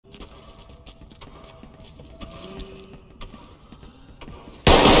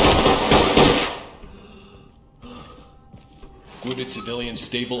Wounded civilian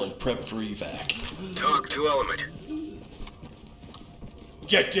stable and prep for evac. Talk to Element.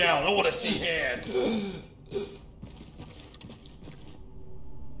 Get down! I want to see hands!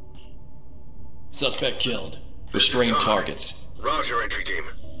 Suspect killed. Restrain targets. Roger, entry team.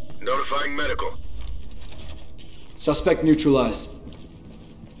 Notifying medical. Suspect neutralized.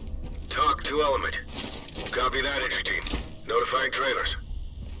 Talk to Element. Copy that, entry team. Notifying trailers.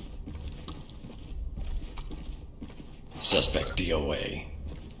 Suspect DOA.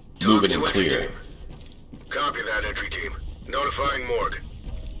 Talk Moving to and entry clear. team. Copy that, entry team. Notifying morgue.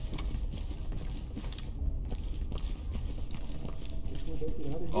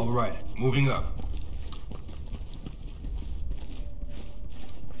 All right, moving up.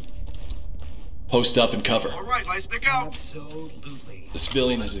 Post up and cover. All right, lights stick out. Absolutely. The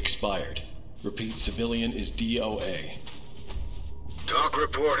civilian has expired. Repeat, civilian is DOA. Talk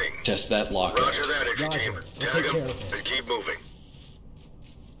reporting. Test that lockout. Roger that, entry Roger. team. We'll Tag take him care of it. and keep moving.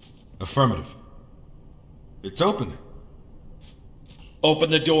 Affirmative. It's open. Open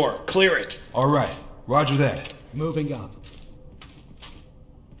the door. Clear it. All right, roger that. Moving up.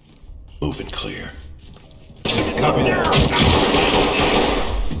 Move and clear. Copy that.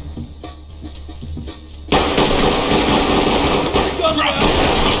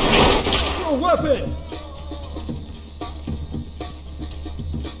 Throw a weapon!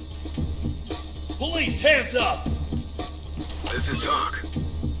 Police, hands up! This is Talk.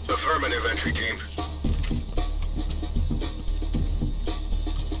 Affirmative, entry team.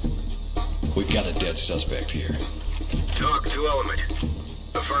 We've got a dead suspect here. Talk to Element.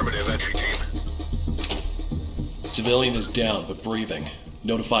 Affirmative, entry team. Civilian is down, but breathing.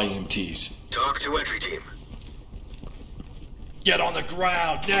 Notify EMTs. Talk to entry team. Get on the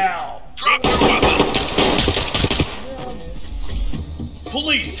ground, now! Drop your weapon!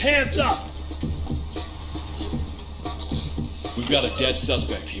 Police, hands up! We've got a dead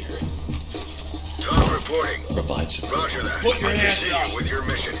suspect here. Talk reporting. Provide support. Roger that. Put your hands Proceed up. with your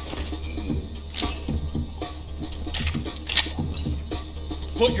mission.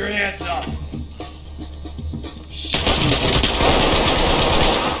 Put your hands up!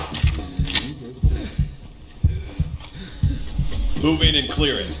 Move in and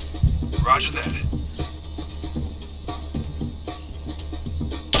clear it. Roger that.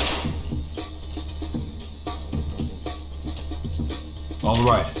 All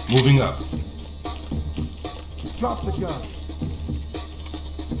right, moving up. Drop the gun.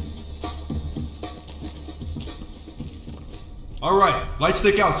 All right, light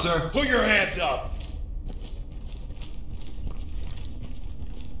stick out, sir. Put your hands up!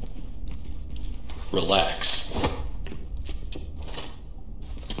 Relax.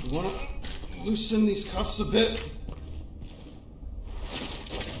 You wanna loosen these cuffs a bit?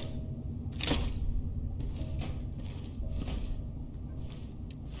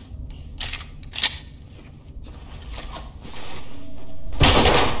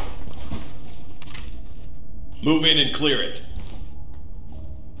 Move in and clear it.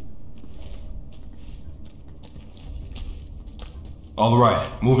 All right,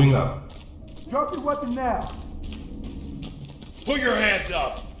 moving up. Drop your weapon now. Put your hands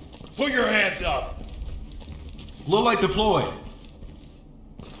up! Put your hands up! Low light deployed.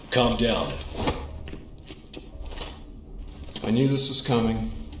 Calm down. I knew this was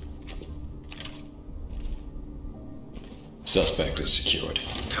coming. Suspect is secured.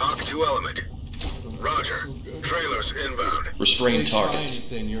 Talk to Element. Roger. Trailers inbound. Restrain They try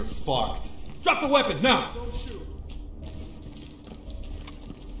targets. anything, you're fucked. Drop the weapon now.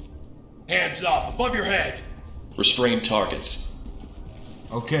 Hands up, above your head. Restrain targets.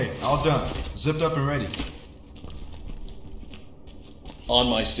 Okay, all done. Zipped up and ready. On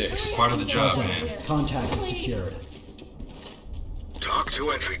my 6. Part of the job, man. Contact is secured. Talk to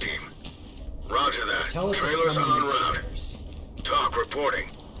entry team. Roger that. Tell it to Trailers summon en the route. trailers. Talk reporting.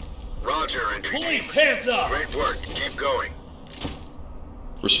 Roger, entry Police, team. hands up! Great work. Keep going.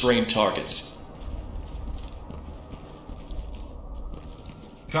 Restrain targets.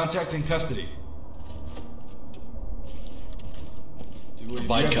 Contacting custody. You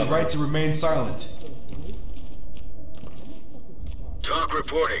Provide have the cover. right to remain silent. Talk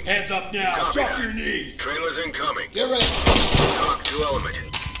reporting. Hands up now! Copy Drop that. your knees! Trailers incoming. Get ready. Talk to Element.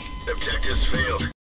 Objectives failed.